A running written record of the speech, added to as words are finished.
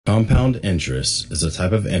Compound interest is a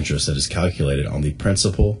type of interest that is calculated on the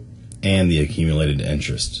principal and the accumulated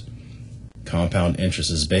interest. Compound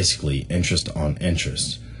interest is basically interest on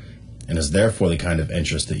interest, and is therefore the kind of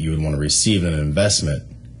interest that you would want to receive in an investment,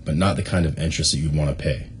 but not the kind of interest that you'd want to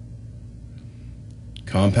pay.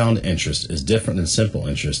 Compound interest is different than simple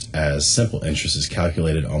interest, as simple interest is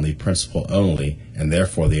calculated on the principal only, and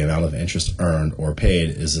therefore the amount of interest earned or paid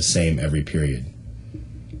is the same every period.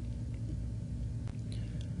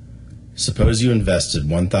 Suppose you invested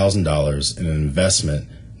 $1,000 in an investment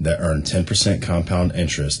that earned 10% compound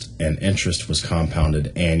interest, and interest was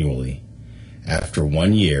compounded annually. After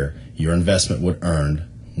 1 year, your investment would earn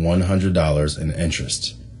 $100 in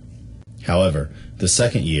interest. However, the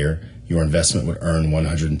second year, your investment would earn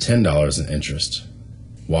 $110 in interest.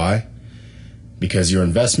 Why? Because your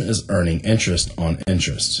investment is earning interest on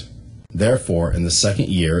interest. Therefore, in the second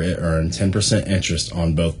year, it earned 10% interest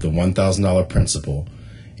on both the $1,000 principal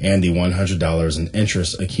and the $100 in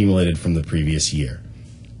interest accumulated from the previous year.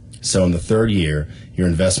 So in the third year, your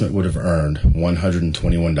investment would have earned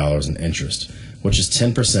 $121 in interest, which is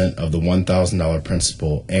 10% of the $1,000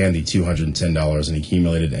 principal and the $210 in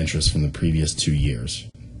accumulated interest from the previous 2 years.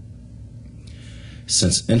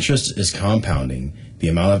 Since interest is compounding, the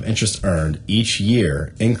amount of interest earned each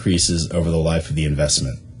year increases over the life of the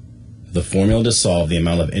investment. The formula to solve the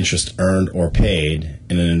amount of interest earned or paid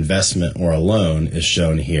in an investment or a loan is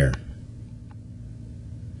shown here.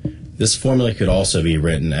 This formula could also be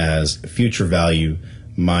written as future value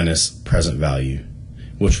minus present value,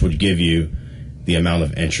 which would give you the amount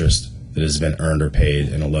of interest that has been earned or paid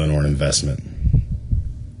in a loan or an investment.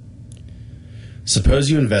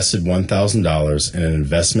 Suppose you invested $1,000 in an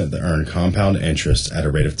investment that earned compound interest at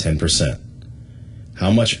a rate of 10%. How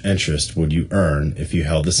much interest would you earn if you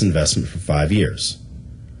held this investment for 5 years?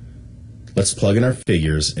 Let's plug in our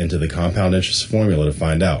figures into the compound interest formula to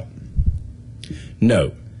find out.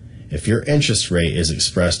 Note, if your interest rate is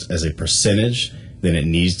expressed as a percentage, then it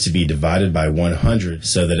needs to be divided by 100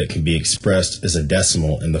 so that it can be expressed as a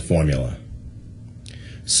decimal in the formula.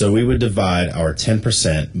 So we would divide our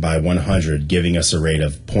 10% by 100, giving us a rate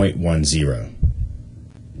of 0.10.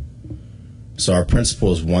 So our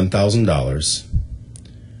principal is $1,000.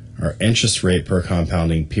 Our interest rate per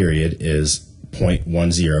compounding period is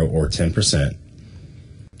 0.10 or 10%,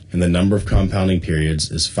 and the number of compounding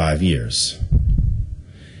periods is 5 years.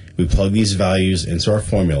 We plug these values into our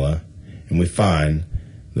formula, and we find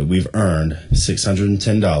that we've earned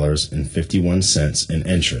 $610.51 in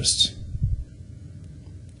interest.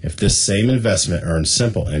 If this same investment earned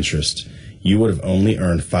simple interest, you would have only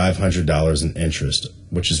earned $500 in interest,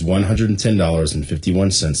 which is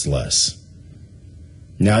 $110.51 less.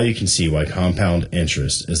 Now you can see why compound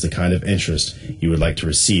interest is the kind of interest you would like to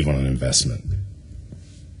receive on an investment.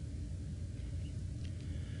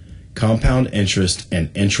 Compound interest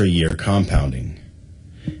and intra-year compounding.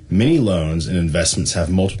 Many loans and investments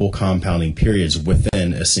have multiple compounding periods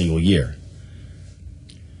within a single year.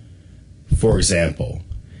 For example,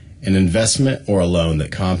 an investment or a loan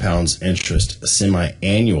that compounds interest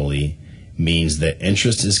semi-annually means that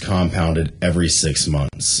interest is compounded every 6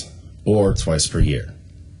 months, or twice per year.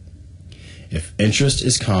 If interest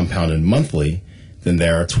is compounded monthly, then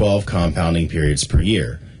there are 12 compounding periods per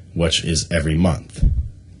year, which is every month.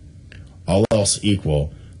 All else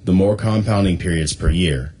equal, the more compounding periods per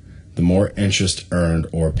year, the more interest earned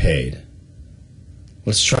or paid.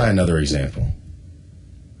 Let's try another example.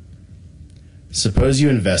 Suppose you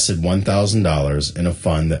invested $1,000 in a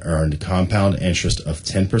fund that earned compound interest of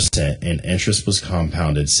 10% and interest was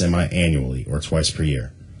compounded semi-annually, or twice per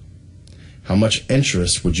year. How much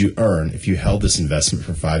interest would you earn if you held this investment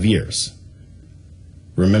for 5 years?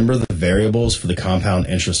 Remember the variables for the compound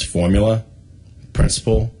interest formula: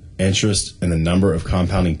 principal, interest, and the number of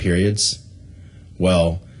compounding periods?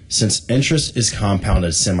 Well, since interest is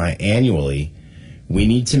compounded semi-annually, we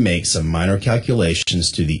need to make some minor calculations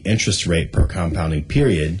to the interest rate per compounding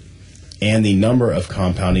period and the number of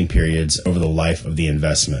compounding periods over the life of the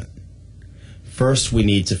investment. First, we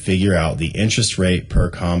need to figure out the interest rate per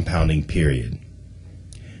compounding period.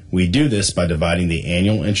 We do this by dividing the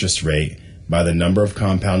annual interest rate by the number of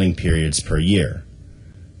compounding periods per year.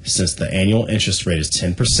 Since the annual interest rate is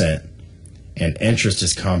 10% and interest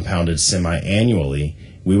is compounded semi-annually,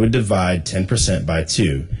 we would divide 10% by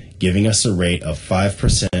 2, giving us a rate of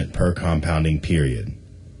 5% per compounding period.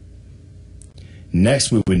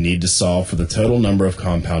 Next, we would need to solve for the total number of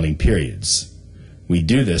compounding periods. We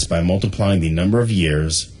do this by multiplying the number of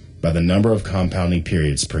years by the number of compounding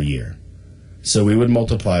periods per year. So we would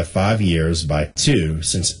multiply 5 years by 2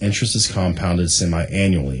 since interest is compounded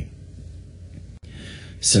semi-annually.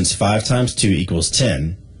 Since 5 times 2 equals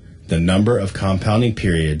 10, The number of compounding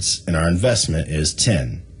periods in our investment is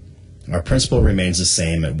 10. Our principal remains the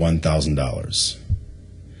same at $1,000.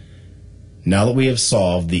 Now that we have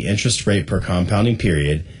solved the interest rate per compounding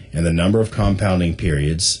period and the number of compounding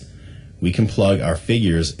periods, we can plug our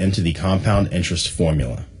figures into the compound interest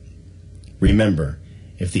formula. Remember,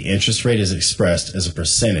 if the interest rate is expressed as a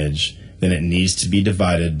percentage, then it needs to be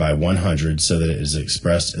divided by 100 so that it is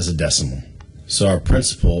expressed as a decimal. So our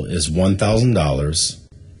principal is $1,000.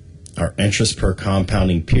 Our interest per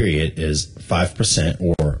compounding period is 5%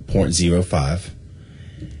 or 0.05,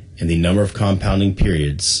 and the number of compounding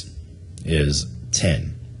periods is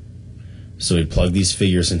 10. So we'd plug these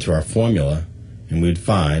figures into our formula, and we'd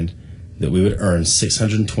find that we would earn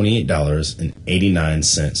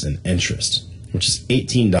 $628.89 in interest, which is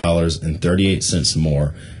 $18.38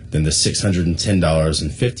 more than the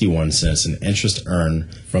 $610.51 in interest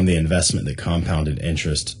earned from the investment that compounded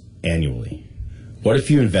interest annually. What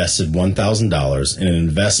if you invested $1,000 in an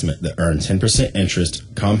investment that earned 10% interest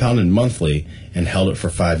compounded monthly and held it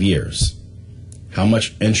for 5 years? How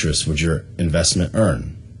much interest would your investment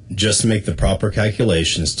earn? Just make the proper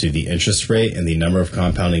calculations to the interest rate and the number of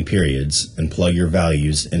compounding periods and plug your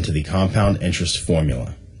values into the compound interest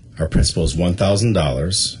formula. Our principal is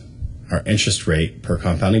 $1,000. Our interest rate per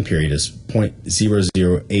compounding period is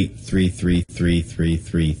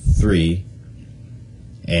 0.0083333333,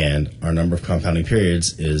 and our number of compounding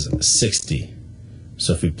periods is 60.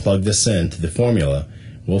 So if we plug this into the formula,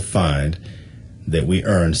 we'll find that we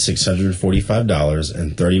earned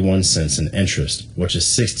 $645.31 in interest, which is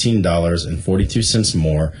 $16.42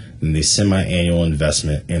 more than the semi-annual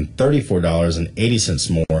investment and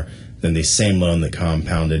 $34.80 more than the same loan that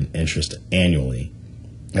compounded interest annually.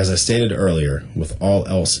 As I stated earlier, with all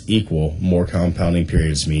else equal, more compounding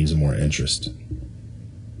periods means more interest.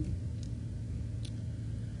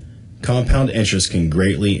 Compound interest can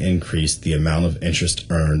greatly increase the amount of interest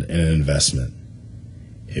earned in an investment.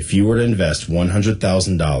 If you were to invest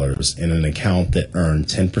 $100,000 in an account that earned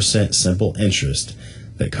 10% simple interest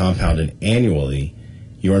that compounded annually,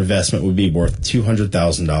 your investment would be worth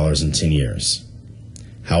 $200,000 in 10 years.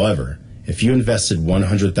 However, if you invested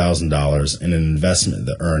 $100,000 in an investment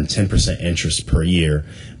that earned 10% interest per year,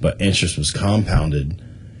 but interest was compounded,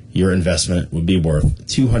 your investment would be worth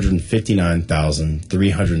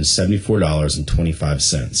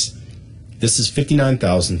 $259,374.25. This is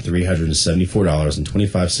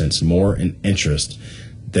 $59,374.25 more in interest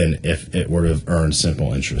than if it were to have earned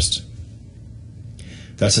simple interest.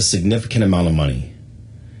 That's a significant amount of money.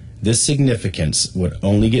 This significance would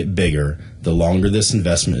only get bigger the longer this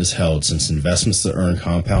investment is held, since investments that earn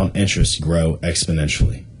compound interest grow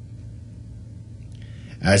exponentially.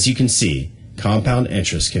 As you can see, compound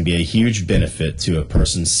interest can be a huge benefit to a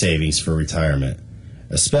person's savings for retirement,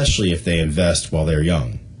 especially if they invest while they're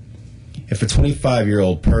young. If a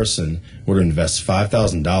 25-year-old person were to invest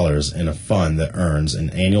 $5,000 in a fund that earns an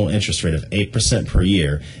annual interest rate of 8% per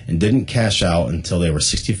year and didn't cash out until they were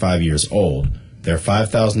 65 years old, their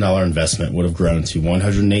 $5,000 investment would have grown to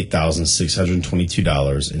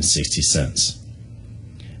 $108,622.60.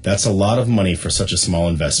 That's a lot of money for such a small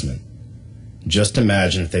investment. Just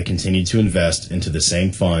imagine if they continued to invest into the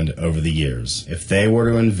same fund over the years. If they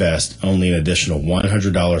were to invest only an additional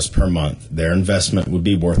 $100 per month, their investment would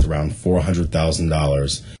be worth around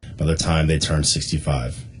 $400,000 by the time they turn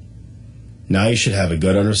 65. Now you should have a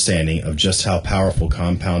good understanding of just how powerful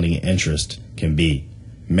compounding interest can be.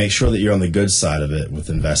 Make sure that you're on the good side of it with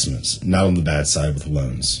investments, not on the bad side with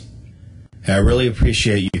loans. Hey, I really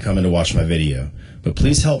appreciate you coming to watch my video, but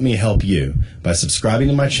please help me help you by subscribing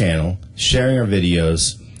to my channel, sharing our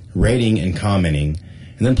videos, rating and commenting,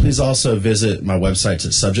 and then please also visit my websites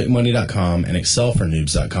at subjectmoney.com and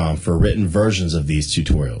excelfornoobs.com for written versions of these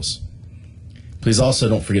tutorials. Please also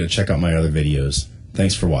don't forget to check out my other videos.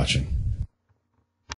 Thanks for watching.